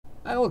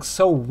That looks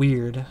so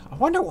weird. I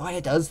wonder why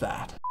it does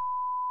that.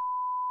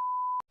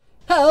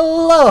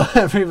 Hello,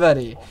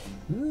 everybody!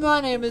 My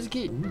name is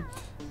Keaton,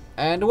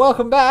 and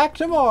welcome back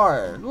to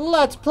more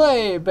Let's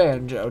Play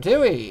Banjo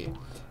Tooie. In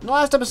the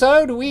last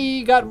episode,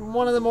 we got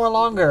one of the more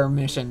longer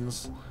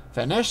missions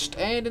finished,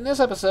 and in this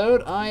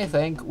episode, I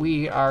think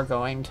we are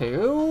going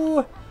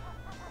to...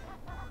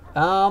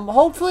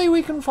 hopefully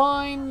we can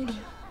find...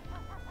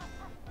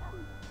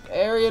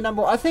 area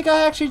number... I think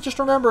I actually just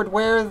remembered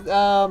where,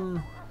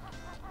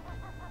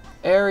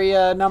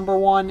 area number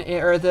 1,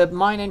 or the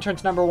mine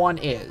entrance number 1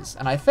 is.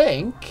 And I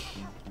think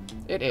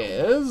it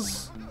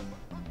is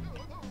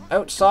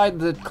outside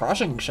the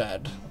crushing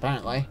shed,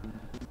 apparently.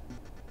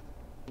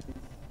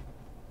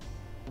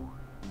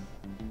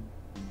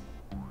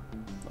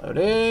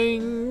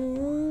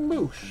 Loading.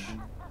 Boosh.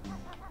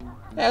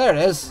 Yeah, there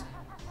it is.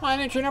 Mine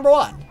entry number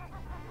 1.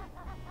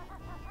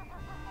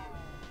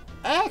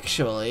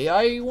 Actually,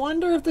 I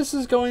wonder if this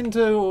is going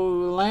to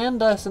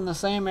land us in the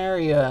same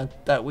area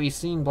that we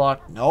seen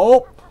blocked.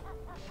 Nope.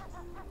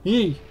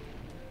 Yee.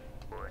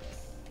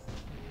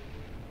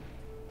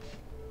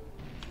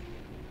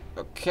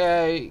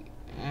 Okay.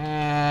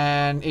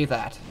 And eat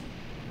that.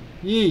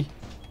 Yee.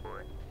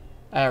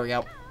 There we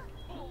go.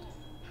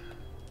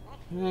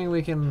 I think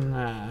we can,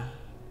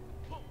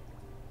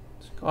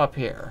 let's go up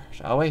here,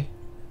 shall we?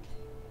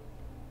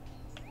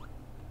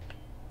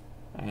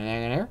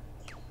 Anything in here?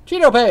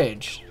 Cheeto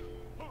page!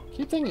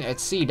 Keep thinking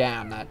it's C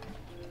down,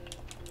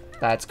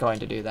 that's going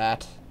to do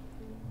that.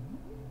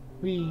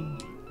 Whee.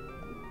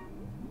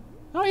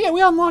 Oh yeah,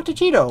 we unlocked a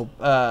Cheeto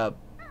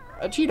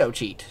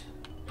cheat.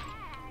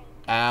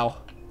 Ow.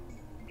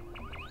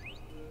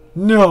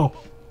 No!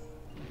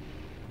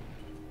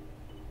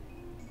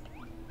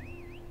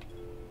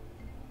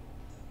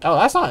 Oh,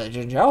 that's not a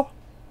Jinjo.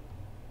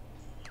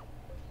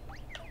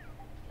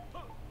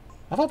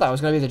 I thought that was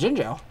gonna be the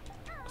Jinjo,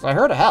 because I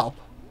heard a help.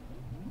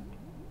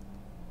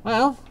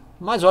 Well,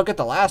 might as well get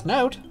the last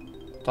note.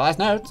 The last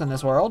notes in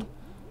this world.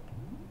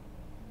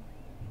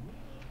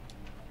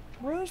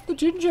 Where's the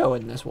Jinjo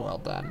in this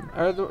world, then?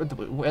 Or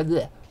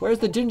where's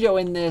the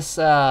Jinjo in this,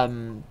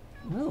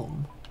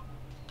 room?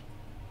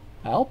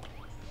 Help?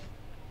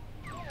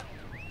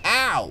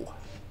 Ow!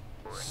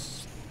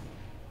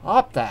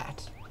 Stop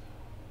that.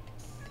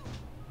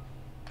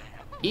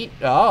 Eat.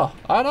 Oh.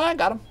 Oh, no, I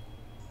got him.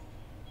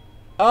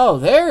 Oh,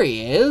 there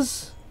he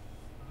is.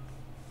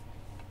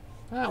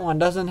 That one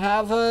doesn't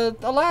have a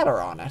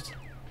ladder on it.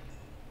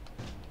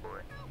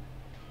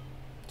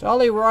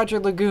 Jolly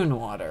Roger Lagoon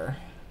water.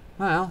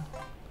 Well,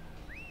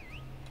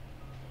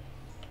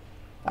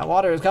 that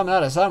water is coming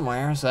out of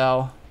somewhere,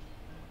 so...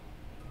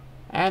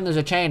 And there's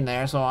a chain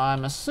there, so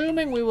I'm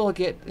assuming we will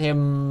get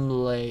him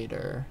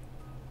later.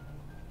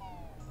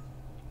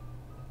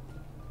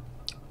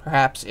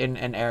 Perhaps in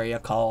an area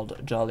called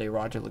Jolly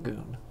Roger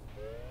Lagoon.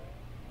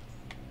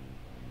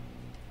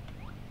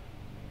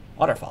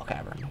 Waterfall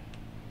Cavern.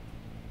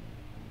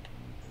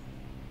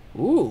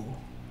 Ooh,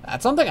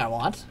 that's something I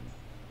want.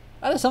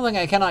 That is something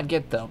I cannot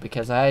get, though,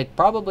 because I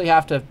probably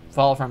have to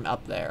fall from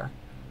up there.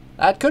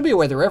 That could be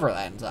where the river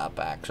ends up,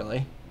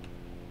 actually.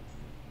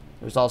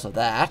 There's also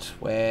that,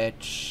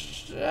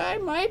 which I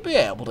might be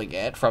able to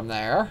get from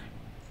there.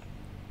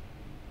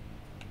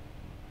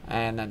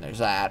 And then there's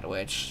that,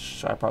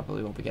 which I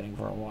probably won't be getting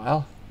for a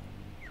while.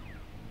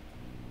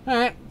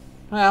 Alright,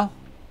 well...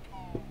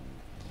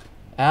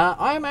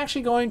 I'm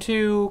actually going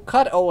to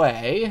cut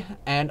away,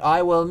 and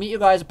I will meet you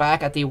guys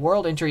back at the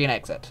world entry and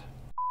exit.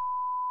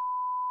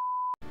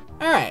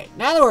 Alright,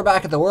 now that we're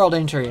back at the world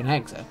entry and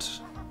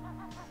exit,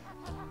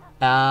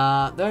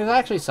 there's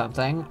actually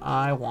something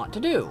I want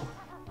to do.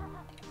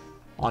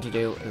 I want to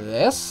do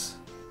this,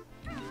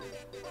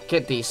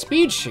 get the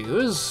speed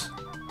shoes,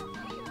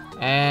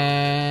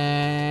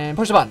 and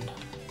push the button.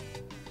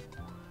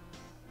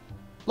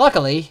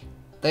 Luckily,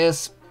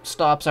 this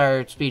stops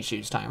our speed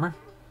shoes timer.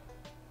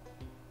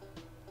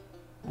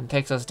 And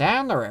takes us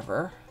down the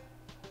river,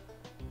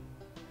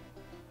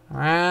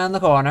 around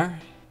the corner,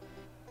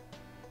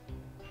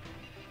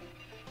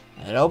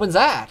 and it opens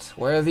that,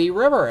 where the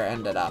river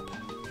ended up,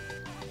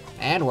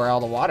 and where all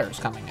the water is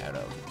coming out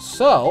of.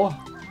 So,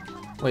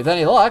 with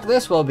any luck,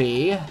 this will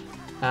be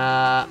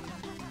the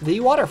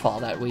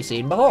waterfall that we've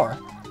seen before.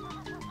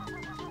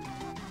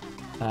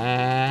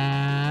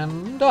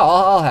 And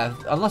I'll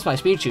have, unless my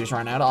speed shoes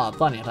run out, I'll have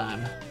plenty of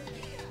time.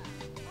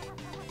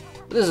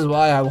 This is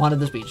why I wanted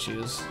the speed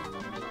shoes.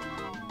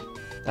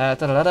 I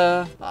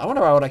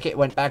wonder why I would have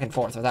went back and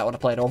forth if that would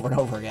have played over and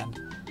over again.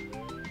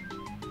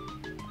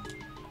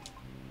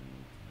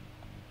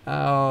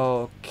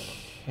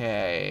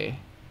 Okay.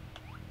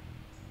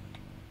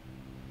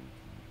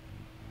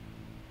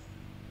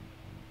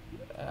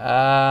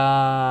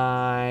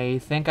 I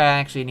think I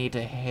actually need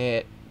to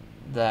hit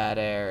that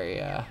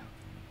area.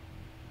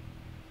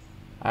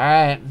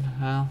 Alright,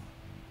 well.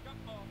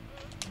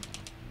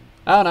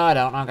 Oh, no, I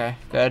don't. Okay,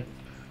 good.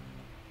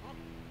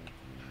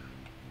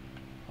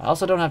 I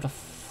also don't have to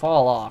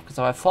fall off, because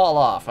if I fall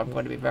off, I'm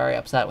going to be very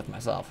upset with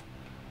myself.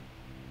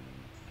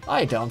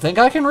 I don't think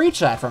I can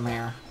reach that from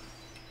here.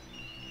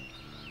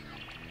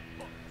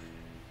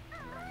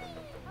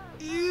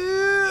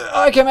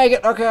 I can make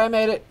it. Okay, I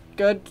made it.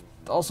 Good.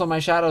 Also, my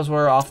shadows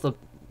were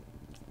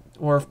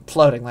were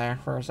floating there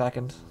for a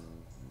second.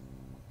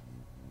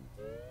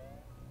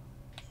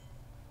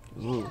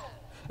 Ooh.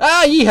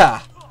 Ah,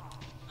 yeehaw!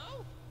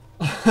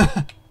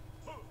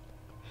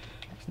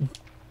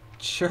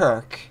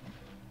 Jerk.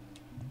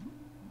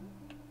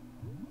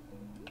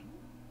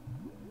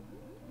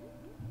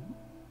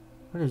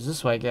 Where does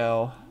this way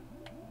go?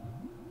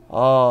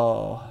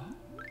 Oh.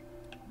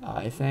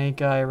 I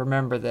think I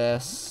remember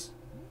this.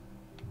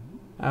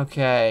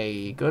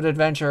 Okay, good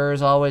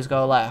adventurers always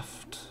go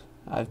left,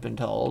 I've been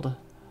told.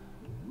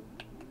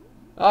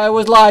 I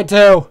was lied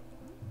to!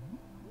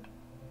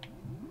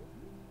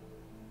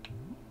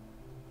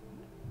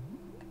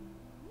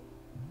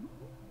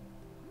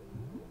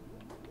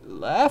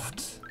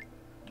 Left?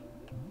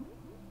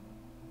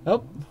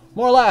 Nope,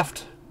 more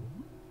left.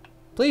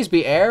 Please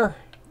be air.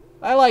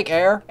 I like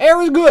air.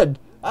 Air is good.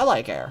 I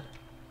like air.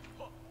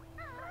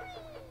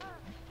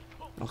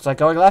 Looks like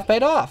going left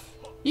paid off.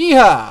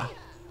 Yeehaw!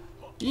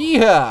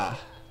 Yeehaw!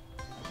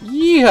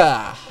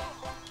 Yeehaw!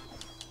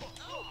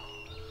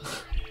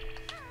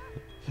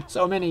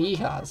 So many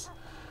yeehaws.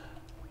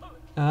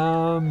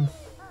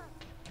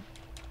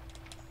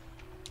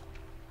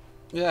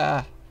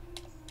 Yeah.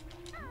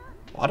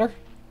 Water?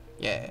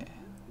 Yeah.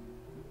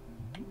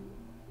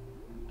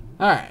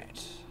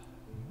 Alright.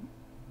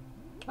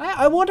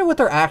 I wonder what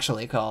they're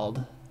actually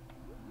called.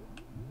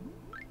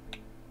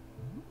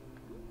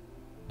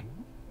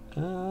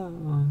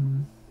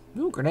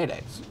 Ooh, grenade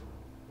eggs.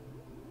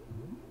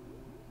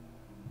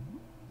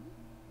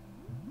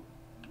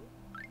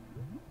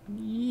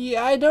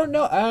 Yeah, I don't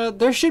know.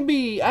 There should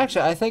be...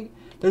 Actually, I think...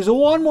 There's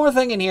one more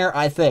thing in here,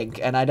 I think,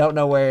 and I don't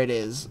know where it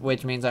is,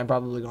 which means I'm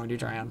probably going to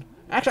drown.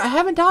 Actually, I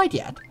haven't died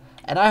yet,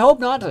 and I hope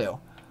not to.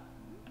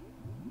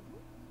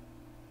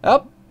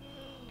 Oh.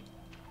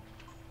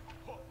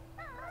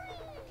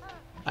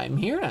 I'm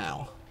here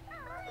now.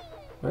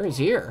 Where is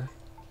here?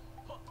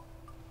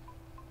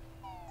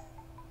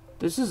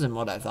 This isn't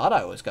what I thought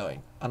I was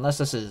going. Unless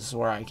this is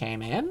where I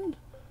came in?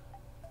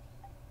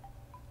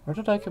 Where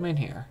did I come in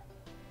here?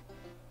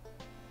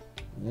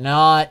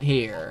 Not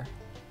here.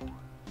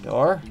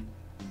 Door?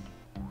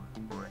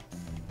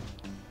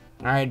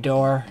 Alright,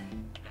 door.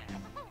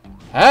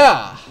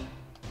 Ah!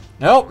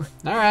 Nope.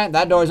 Alright,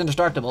 that door is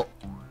indestructible.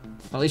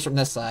 At least from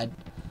this side.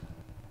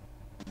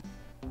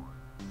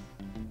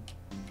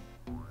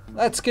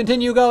 Let's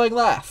continue going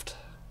left.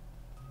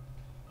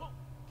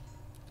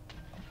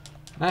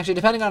 Actually,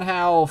 depending on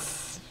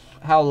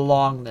how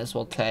long this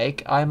will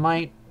take, I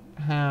might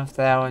have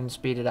that one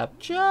speed it up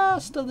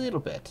just a little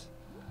bit.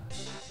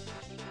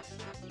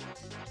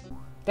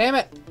 Damn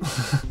it!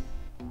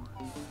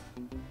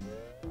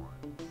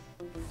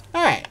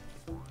 Alright.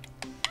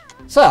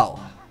 So,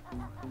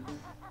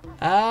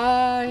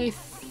 I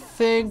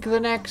think the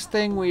next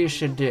thing we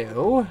should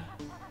do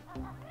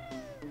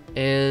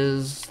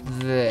is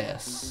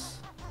this.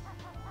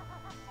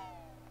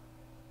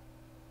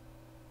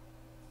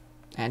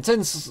 And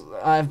since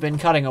I've been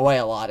cutting away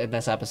a lot in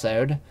this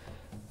episode,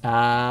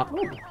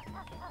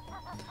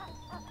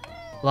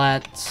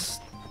 let's...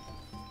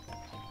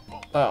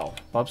 Oh,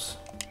 whoops.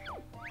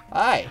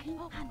 Hi.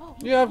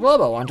 You have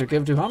Globo. Want to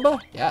give to Humba?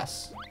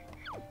 Yes.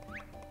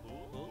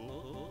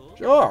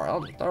 Sure, I'll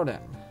just throw it in.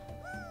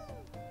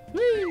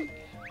 Whee!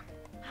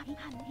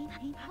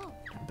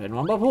 Jump in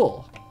Humba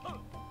pool.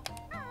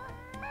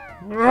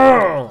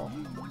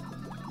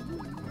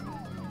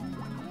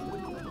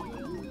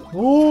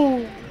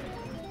 Ooh.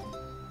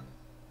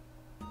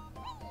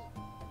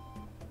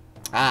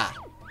 Ah.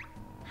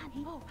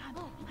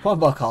 What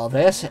we'll call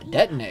this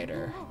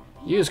detonator.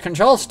 Use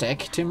control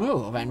stick to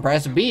move and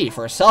press B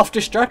for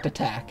self-destruct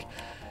attack.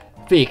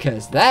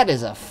 Because that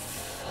is a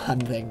fun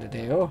thing to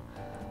do.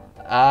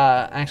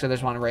 Actually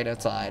there's one right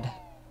outside.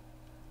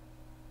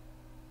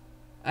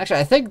 Actually,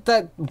 I think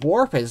that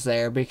warp is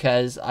there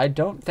because I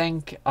don't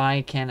think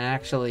I can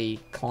actually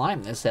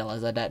climb this hill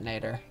as a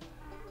detonator.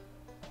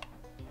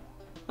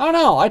 Oh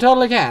no, I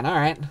totally can,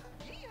 alright.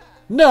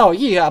 No,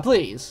 yeah,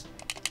 please.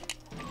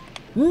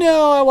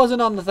 No, I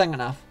wasn't on the thing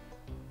enough.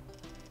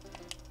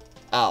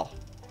 Oh,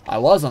 I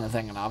was on the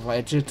thing enough.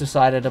 It just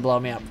decided to blow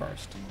me up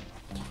first.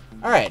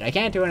 Alright, I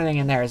can't do anything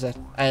in there as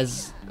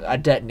a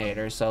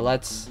detonator, so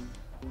let's...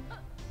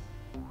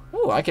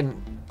 Ooh, I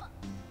can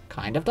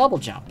kind of double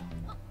jump.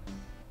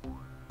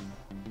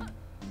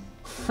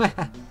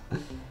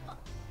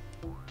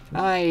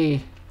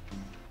 I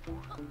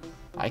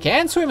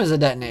can swim as a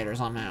detonator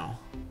somehow.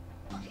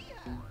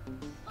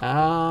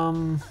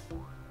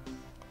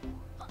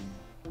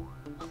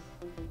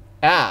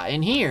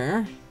 In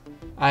here,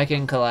 I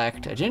can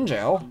collect a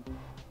Jinjo.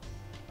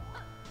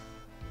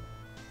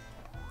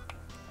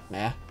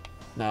 Yeah.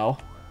 No.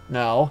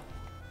 No.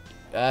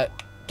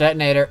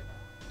 Detonator.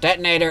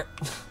 Detonator.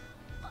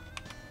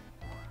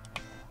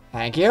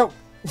 Thank you.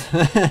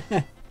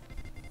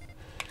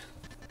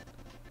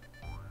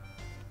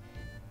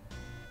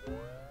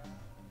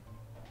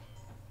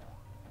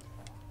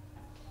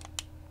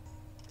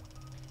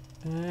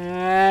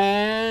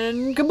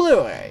 And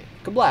kablowie.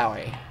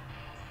 Kablowie.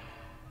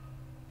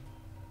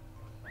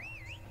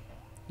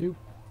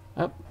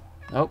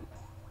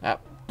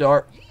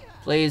 door.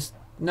 Please.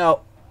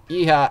 No.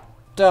 Yeehaw.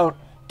 Don't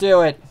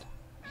do it.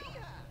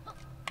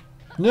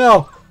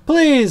 No.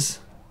 Please.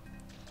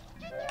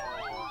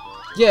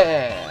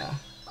 Yeah.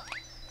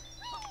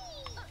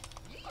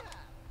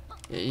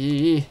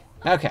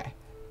 Okay.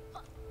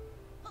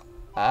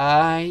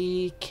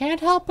 I can't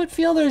help but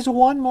feel there's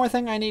one more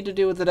thing I need to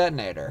do with the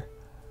detonator.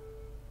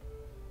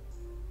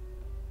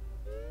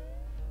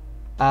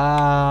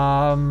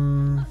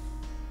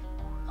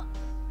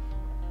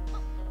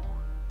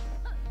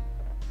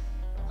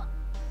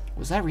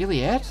 Was that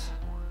really it?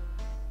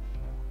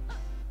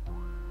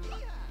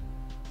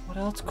 What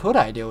else could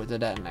I do with the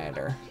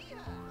detonator?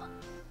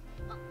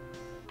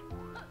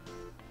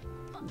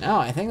 No,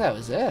 I think that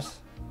was it.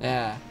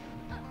 Yeah.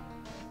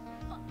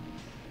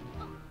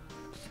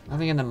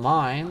 Nothing in the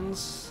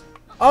mines.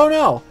 Oh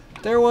no!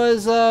 There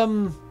was,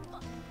 the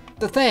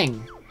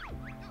thing.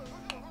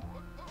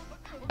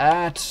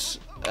 At,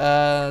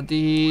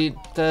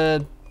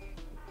 the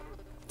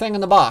thing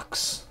in the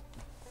box.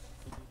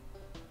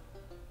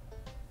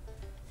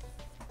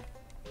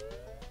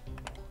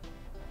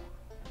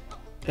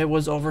 It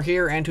was over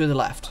here and to the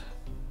left.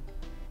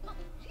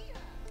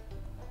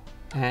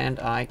 And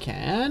I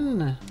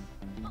can...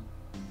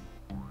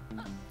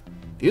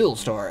 Fuel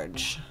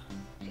storage.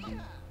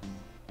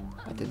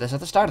 I did this at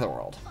the start of the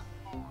world.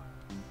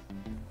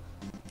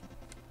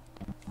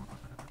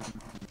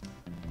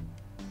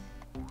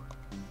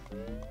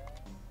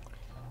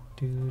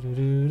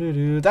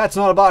 That's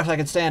not a box I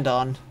can stand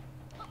on.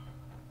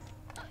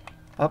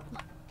 Up.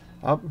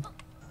 Up.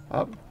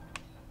 Up.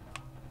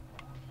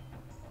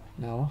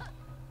 No.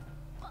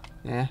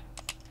 Yeah.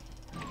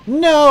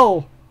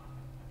 No!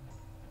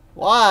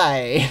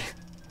 Why?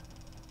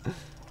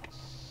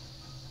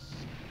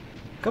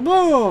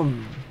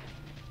 Kaboom!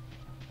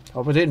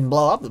 Hope it didn't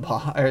blow up the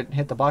box or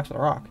hit the box with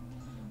a rock.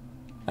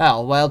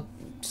 Oh, well,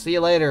 see you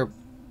later,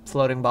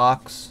 floating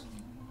box.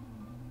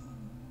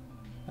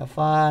 Have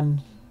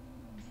fun.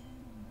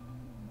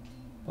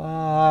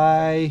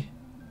 Bye.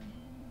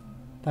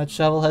 That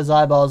shovel has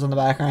eyeballs in the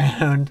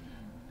background.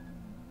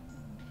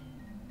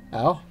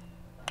 Oh?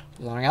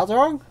 Is something else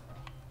wrong?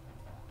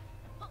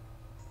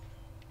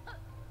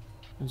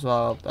 As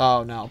well.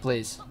 Oh no,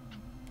 please.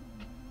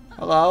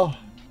 Hello?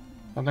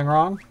 Something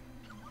wrong?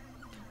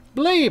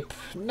 Bleep!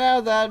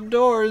 Now that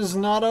door's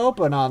not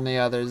open on the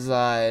other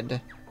side.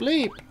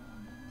 Bleep!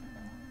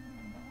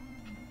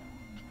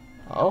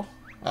 Oh?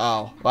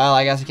 Oh. Well,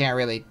 I guess I can't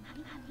really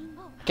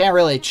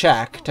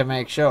check to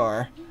make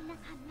sure.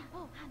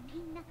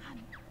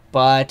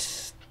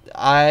 But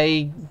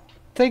I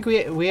think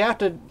we have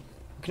to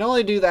can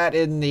only do that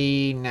in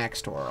the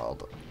next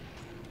world.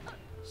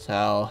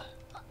 So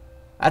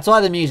that's why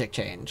the music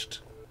changed.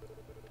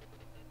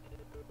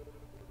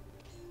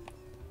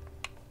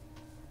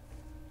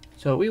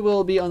 So we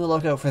will be on the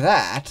lookout for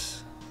that.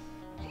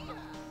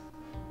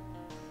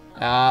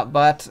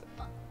 But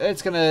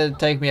it's gonna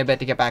take me a bit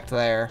to get back to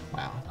there.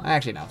 Well,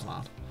 actually no, it's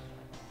not.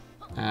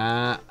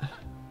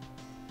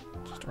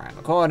 Just around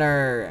the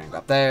corner and go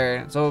up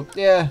there. So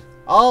yeah,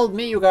 I'll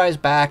meet you guys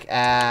back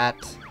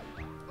at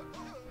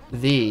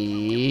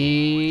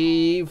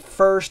the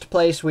first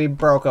place we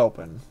broke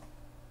open.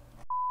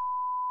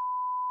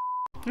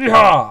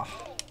 Yeah.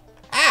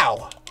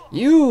 Ow!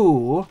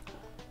 You.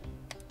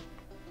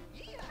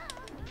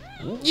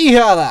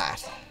 Yeah,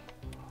 that.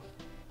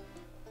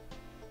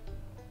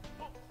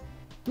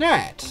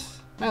 Alright.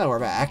 Now that we're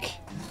back.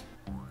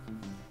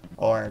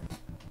 Or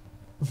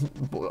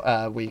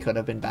we could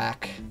have been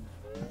back.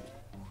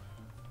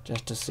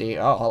 Just to see.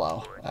 Oh,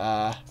 hello.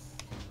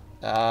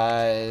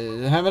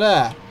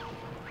 Hamada.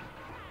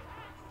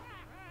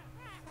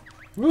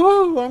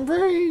 Woohoo, I'm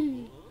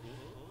free!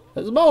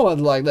 There's a moment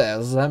like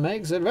this that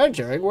makes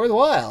adventuring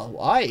worthwhile.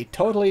 I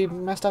totally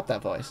messed up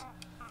that voice.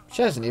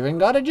 She hasn't even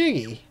got a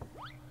jiggy.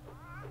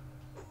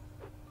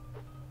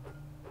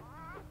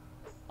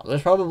 Well,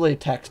 there's probably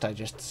text I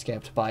just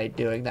skipped by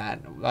doing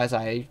that as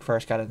I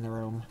first got in the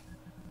room.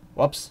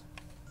 Whoops.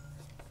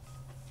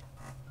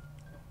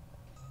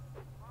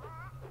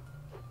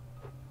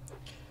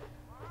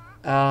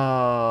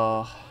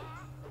 Oh.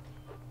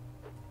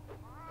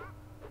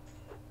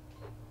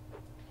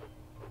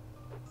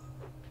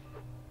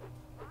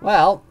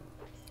 Well,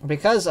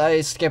 because I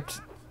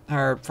skipped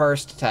her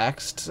first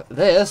text,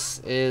 this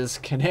is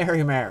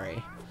Canary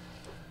Mary.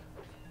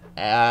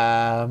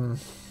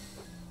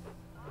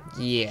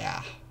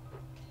 Yeah.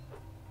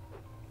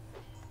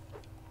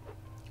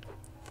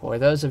 For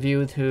those of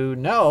you who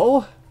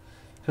know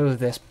who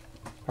this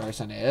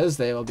person is,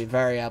 they will be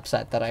very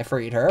upset that I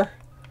freed her.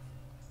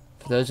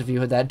 For those of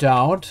you that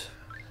don't,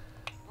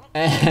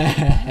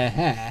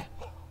 I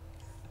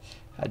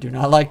do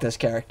not like this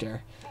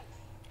character.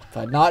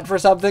 But for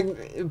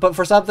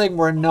something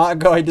we're not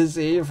going to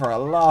see for a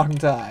long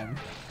time.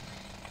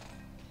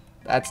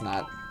 That's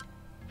not.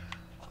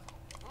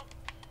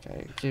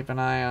 Okay, keep an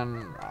eye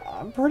on.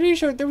 I'm pretty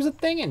sure there was a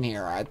thing in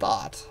here, I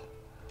thought.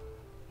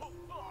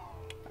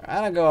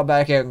 I'm gonna go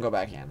back out and go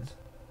back in.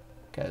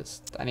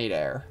 Because I need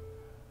air.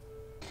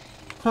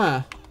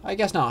 Huh, I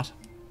guess not.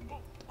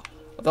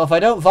 Though if I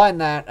don't find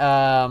that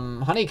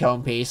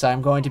honeycomb piece,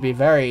 I'm going to be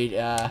very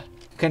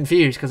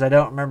confused because I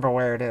don't remember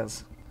where it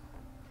is.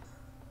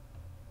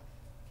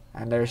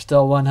 And there's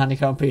still one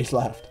honeycomb piece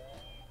left.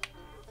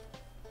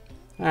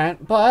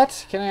 Alright,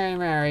 but Canary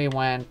Mary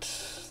went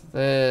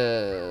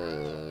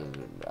this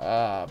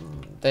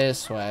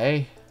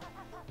way.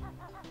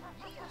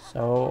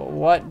 So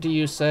what do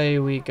you say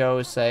we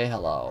go say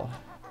hello?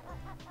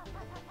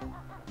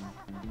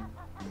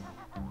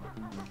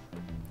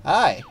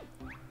 Hi.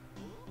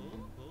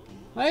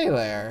 Hey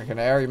there,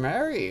 Canary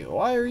Mary.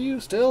 Why are you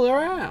still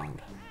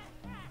around?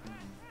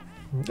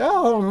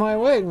 Oh, my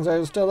wings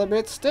are still a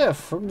bit stiff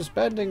from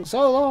spending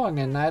so long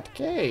in that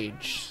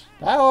cage.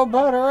 How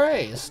about a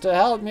race to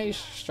help me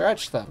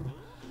stretch them?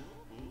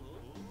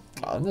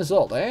 On this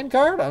old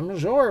handcart, I'm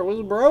sure it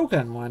was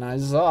broken when I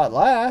saw it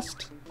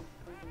last.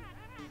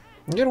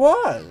 It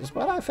was,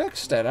 but I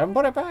fixed it and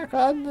put it back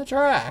on the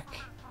track.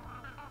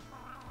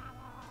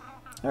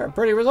 You're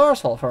pretty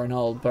resourceful for an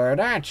old bird,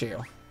 aren't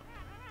you?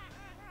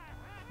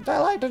 I'd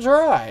like to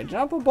try.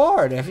 Jump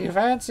aboard if you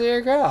fancy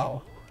a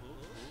go.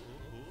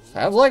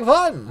 Sounds like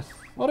fun.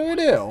 What do we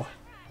do?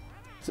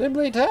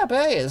 Simply tap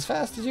A as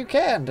fast as you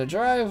can to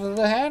drive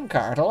the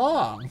handcart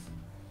along.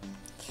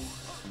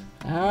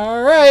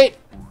 Alright!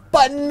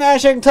 Button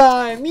mashing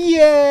time!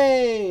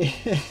 Yay!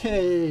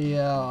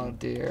 Oh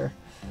dear.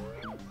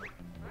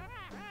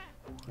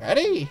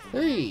 Ready?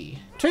 3,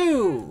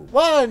 2,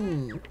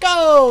 1,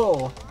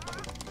 go!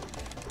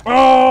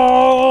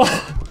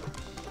 Oh!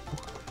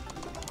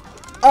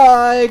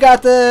 I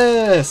got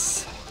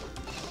this!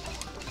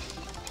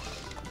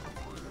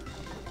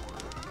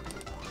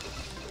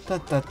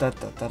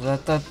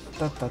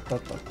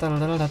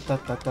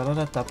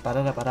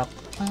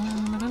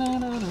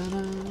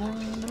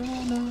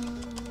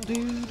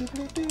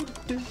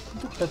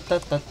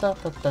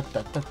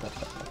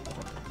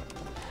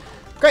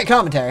 Great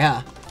commentary,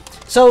 huh?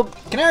 So,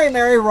 Canary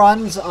Mary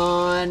runs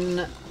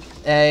on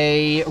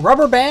a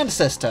rubber band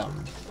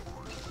system.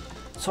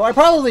 So I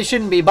probably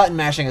shouldn't be button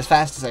mashing as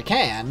fast as I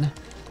can.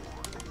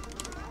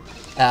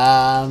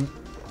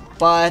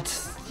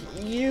 But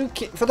you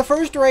can, for the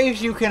first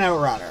race you can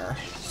outrun her.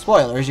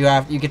 Spoilers,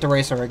 you get to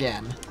race her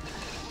again.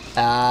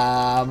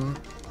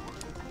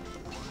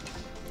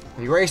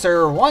 You race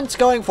her once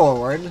going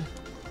forward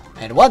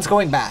and once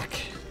going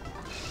back.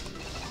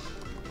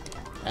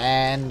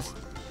 And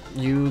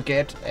you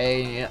get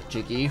a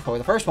Jiggy for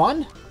the first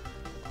one,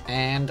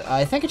 and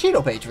I think a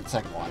Cheeto page for the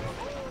second one.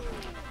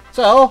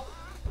 So,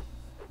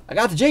 I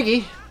got the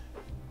Jiggy,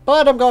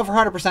 but I'm going for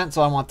 100%,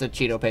 so I want the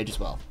Cheeto page as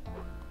well.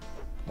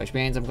 Which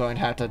means I'm going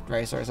to have to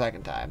race her a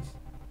second time.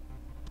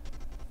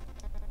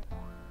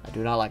 I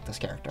do not like this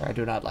character. I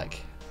do not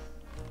like.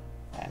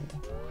 And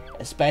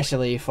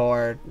especially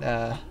for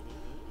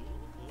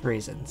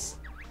reasons.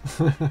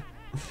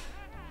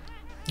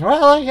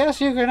 Well, I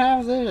guess you can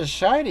have this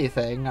shiny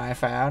thing I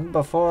found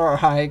before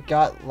I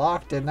got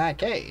locked in that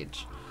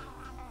cage.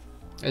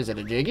 Is it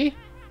a Jiggy?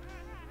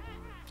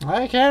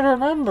 I can't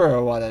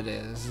remember what it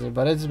is,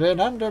 but it's been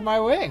under my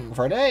wing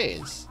for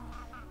days.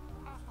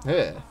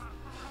 Ugh.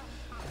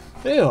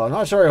 Ew, I'm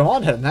not sure I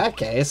want it in that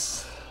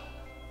case.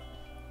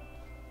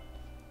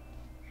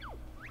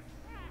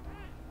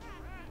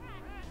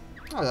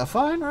 That was a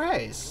fine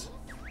race.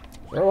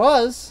 Sure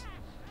was.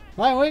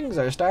 My wings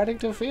are starting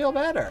to feel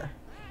better.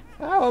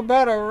 How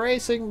about a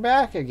racing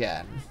back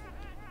again?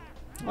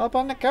 Up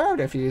on the card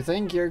if you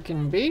think you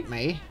can beat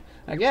me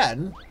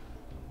again.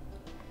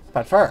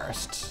 But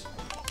first,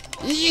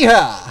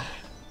 yeehaw!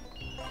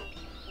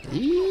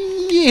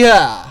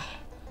 Yeehaw!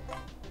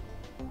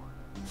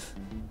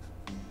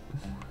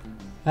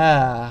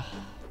 Alright.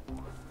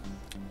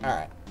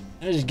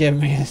 Just give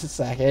me a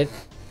second.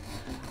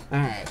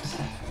 Alright.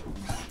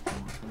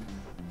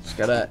 Just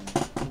gotta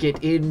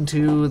get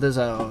into the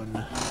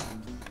zone.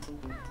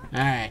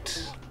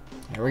 Alright.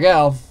 Here we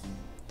go.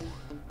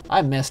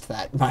 I missed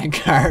that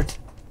minecart.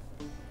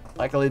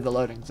 Luckily the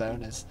loading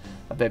zone is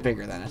a bit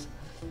bigger than it.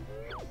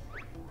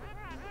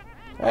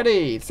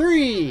 Ready?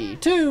 3,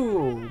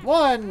 2,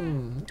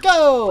 1,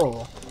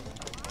 go!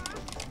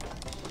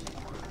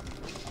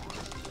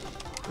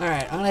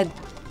 Alright, I'm gonna...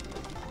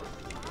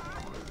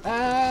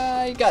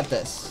 I got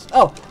this.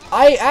 Oh,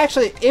 I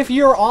actually, if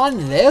you're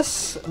on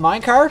this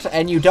minecart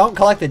and you don't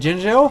collect the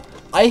Jinjo,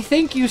 I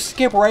think you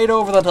skip right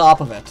over the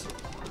top of it.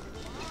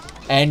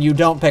 And you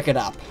don't pick it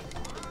up.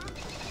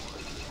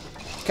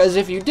 Because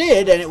if you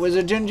did, and it was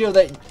a Jinjo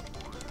that...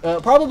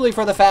 probably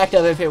for the fact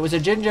of if it was a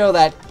Jinjo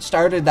that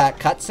started that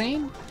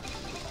cutscene.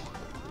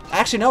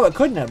 Actually, no, it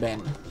couldn't have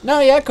been. No,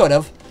 yeah, it could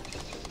have.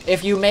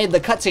 If you made the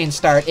cutscene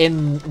start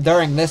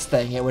during this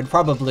thing, it would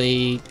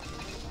probably...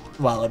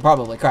 Well, it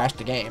probably crashed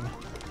the game.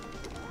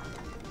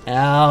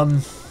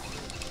 No,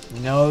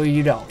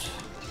 you don't.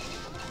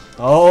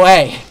 Oh,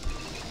 hey.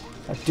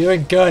 I'm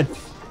doing good.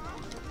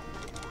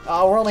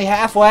 Oh, we're only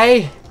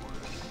halfway.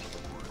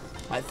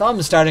 My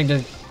thumb's starting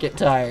to get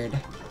tired.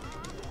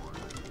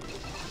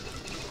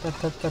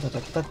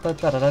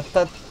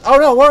 Oh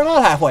no, we're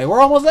not halfway. We're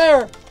almost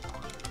there.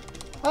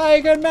 I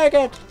can make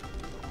it.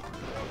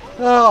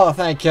 Oh,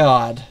 thank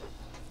God.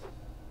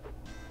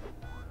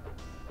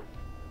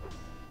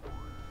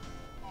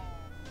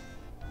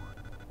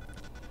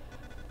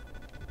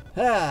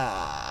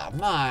 Ah,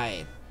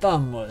 my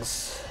arm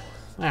was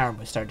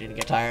starting to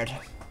get tired.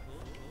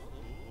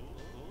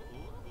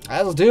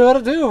 That'll do what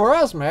it'll do for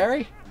us,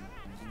 Mary.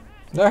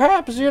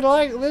 Perhaps you'd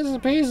like this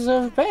piece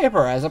of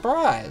paper as a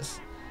prize.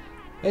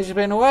 It's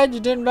been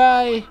wedged in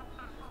by...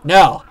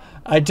 No,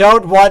 I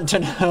don't want to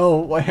know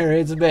where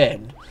it's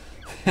been.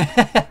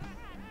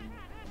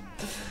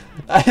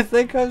 I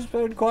think I've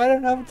spent quite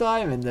enough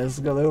time in this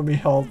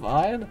gloomy old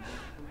mine.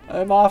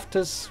 I'm off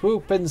to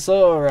swoop and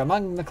soar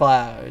among the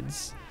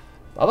clouds.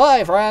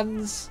 Bye-bye,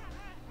 friends.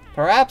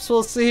 Perhaps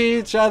we'll see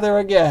each other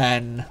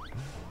again.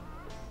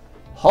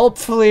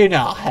 Hopefully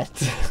not.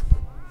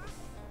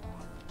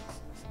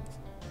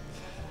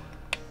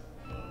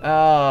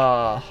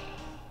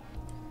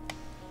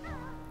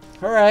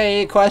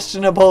 Hooray,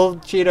 questionable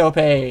Cheeto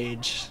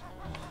page.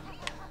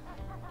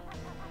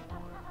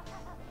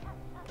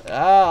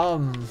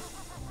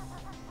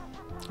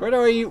 What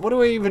do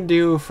we even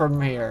do from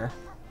here?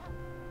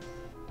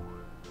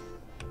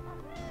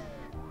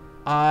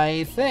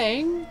 I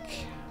think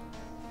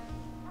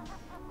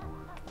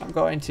I'm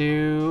going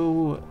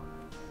to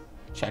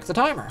check the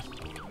timer.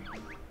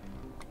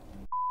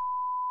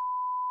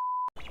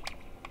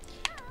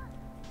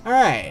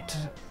 Alright,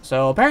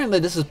 so apparently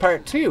this is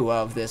part 2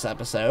 of this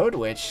episode,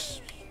 which,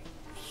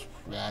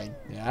 I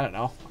don't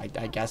know, I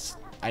guess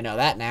I know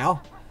that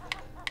now.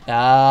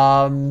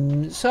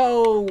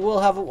 So we'll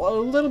have a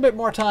little bit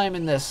more time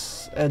in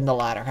the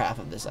latter half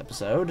of this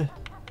episode.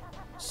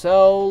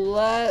 So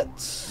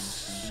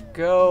let's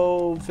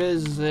go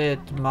visit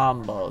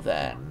Mumbo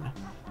then.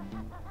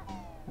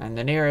 And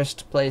the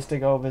nearest place to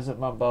go visit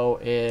Mumbo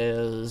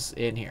is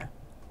in here.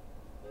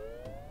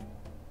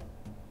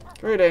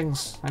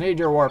 Greetings. I need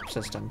your warp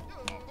system.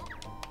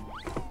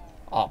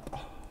 Up.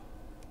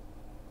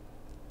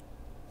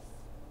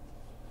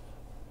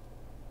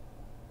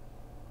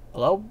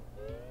 Hello?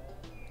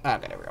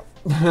 Okay, there we go.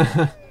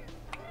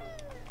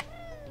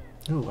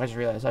 Ooh, I just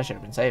realized I should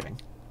have been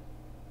saving.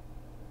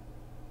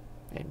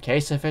 In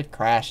case if it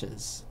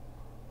crashes.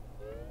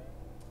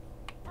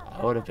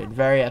 I would have been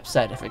very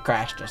upset if it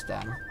crashed just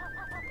then.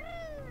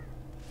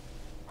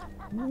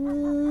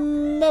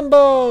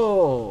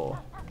 Mumbo!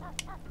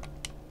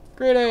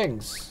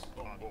 Greetings!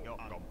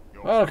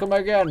 Welcome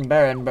again,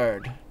 Baron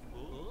Bird.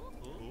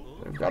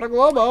 We've got a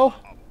Globo.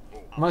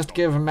 Must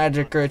give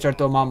magic creature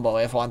to Mumbo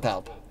if want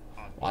help.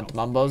 Want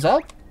Mumbo's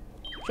help?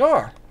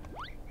 Sure.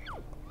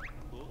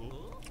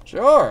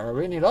 Sure,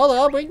 we need all the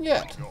help we can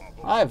get.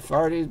 I've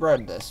already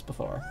read this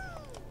before.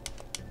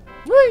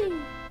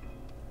 Whee!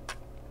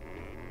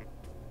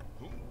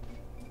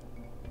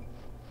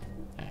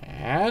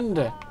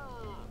 And...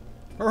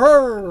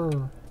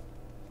 Oh,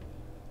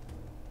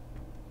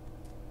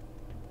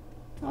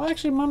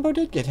 actually, Mumbo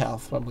did get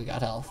health when we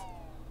got health.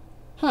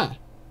 Huh.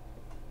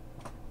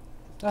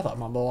 I thought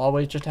Mumbo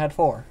always just had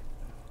 4.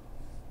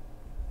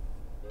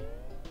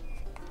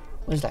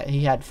 What is that?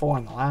 He had 4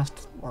 in the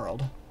last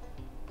world.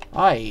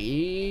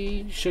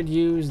 I should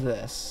use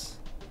this.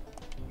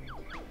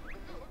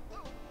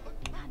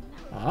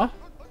 Huh?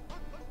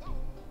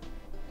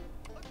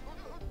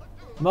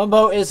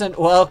 Mumbo isn't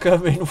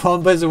welcome in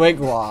Wumba's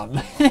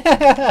wigwam.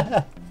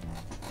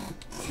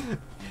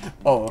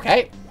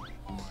 Okay.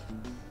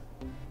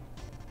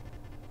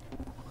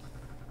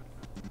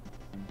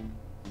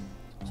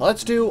 So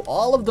let's do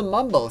all of the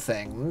Mumbo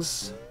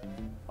things,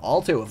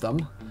 all 2 of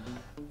them,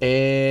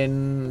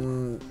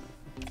 in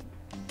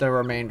the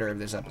remainder of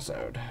this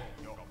episode.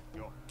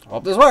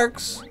 Hope this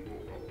works.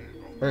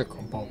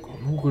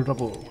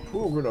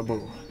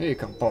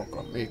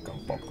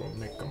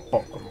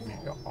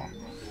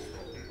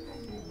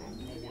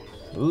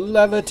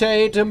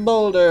 Levitate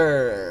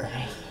boulder.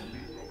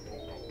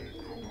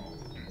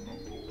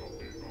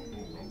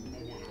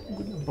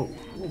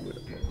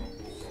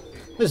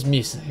 This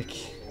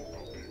music.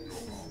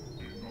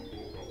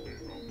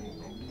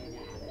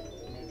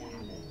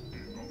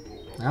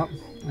 Oh,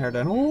 they're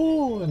done.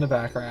 Ooh, in the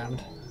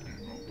background.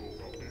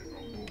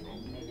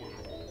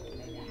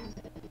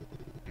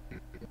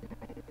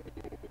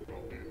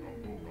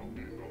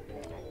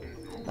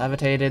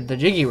 Levitated the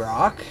Jiggy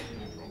Rock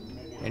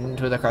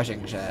into the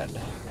crushing shed.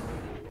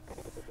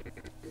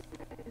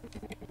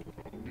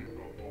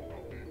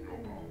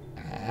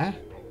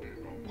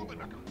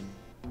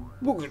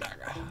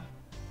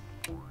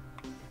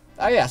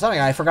 Oh yeah, something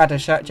I forgot to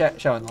show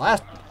in the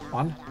last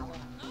one.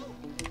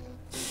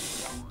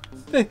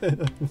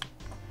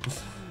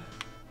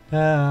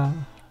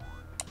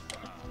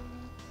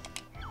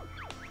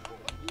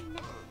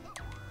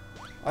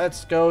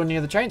 Let's go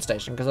near the train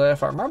station, because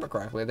if I remember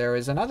correctly, there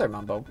is another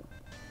Mumbo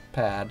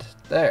pad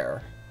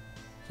there.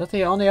 Is that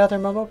the only other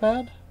Mumbo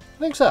pad? I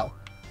think so.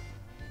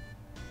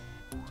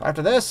 So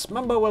after this,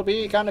 Mumbo will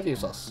be kind of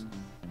useless.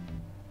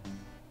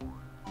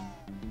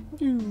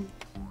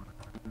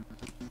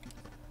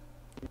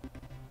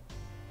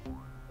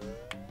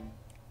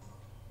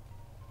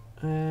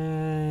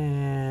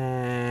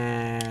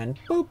 And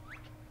boop.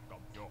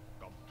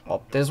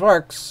 Hope this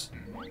works.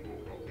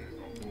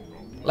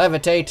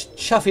 Levitate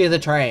Chuffy the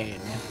train.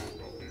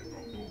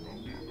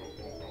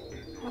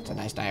 That's a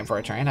nice name for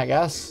a train, I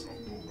guess.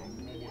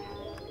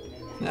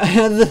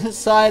 The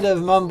side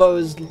of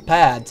Mumbo's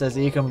pad says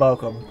Ekum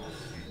Bokum.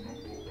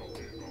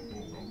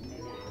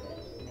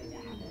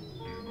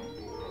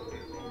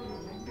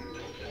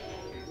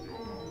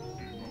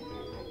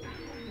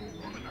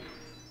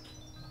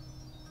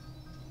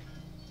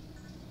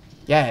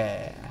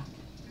 Yeah.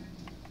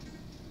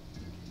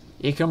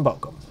 Ekum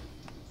Bokum.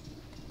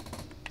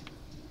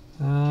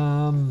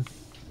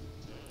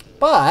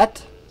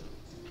 But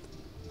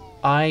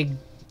I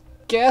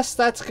guess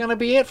that's gonna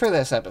be it for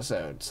this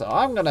episode. So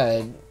I'm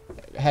gonna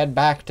head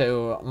back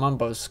to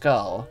Mumbo's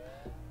skull,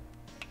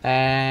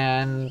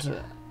 and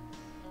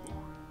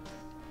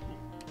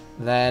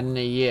then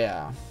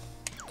yeah.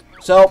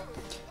 So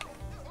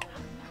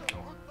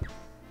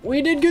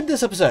we did good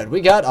this episode.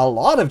 We got a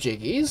lot of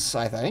jiggies,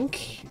 I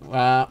think.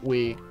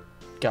 We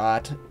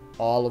got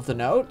all of the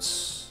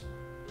notes.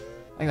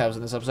 I think that was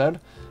in this episode.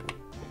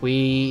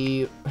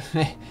 We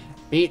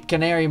beat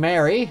Canary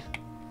Mary.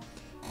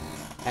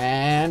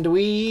 And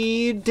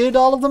we did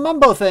all of the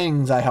Mumbo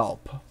things, I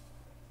hope.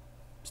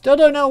 Still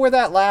don't know where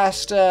that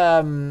last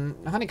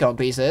honeycomb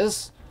piece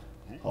is.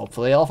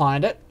 Hopefully I'll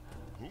find it.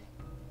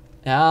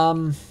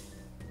 But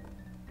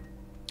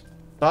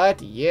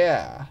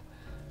yeah.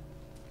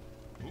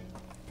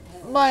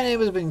 My name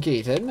has been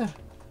Keaton.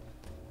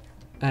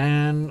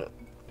 And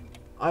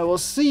I will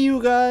see you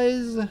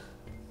guys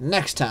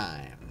next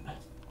time.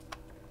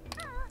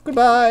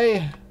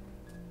 Goodbye.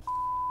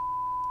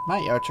 My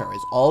outro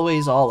is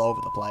always all over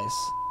the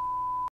place.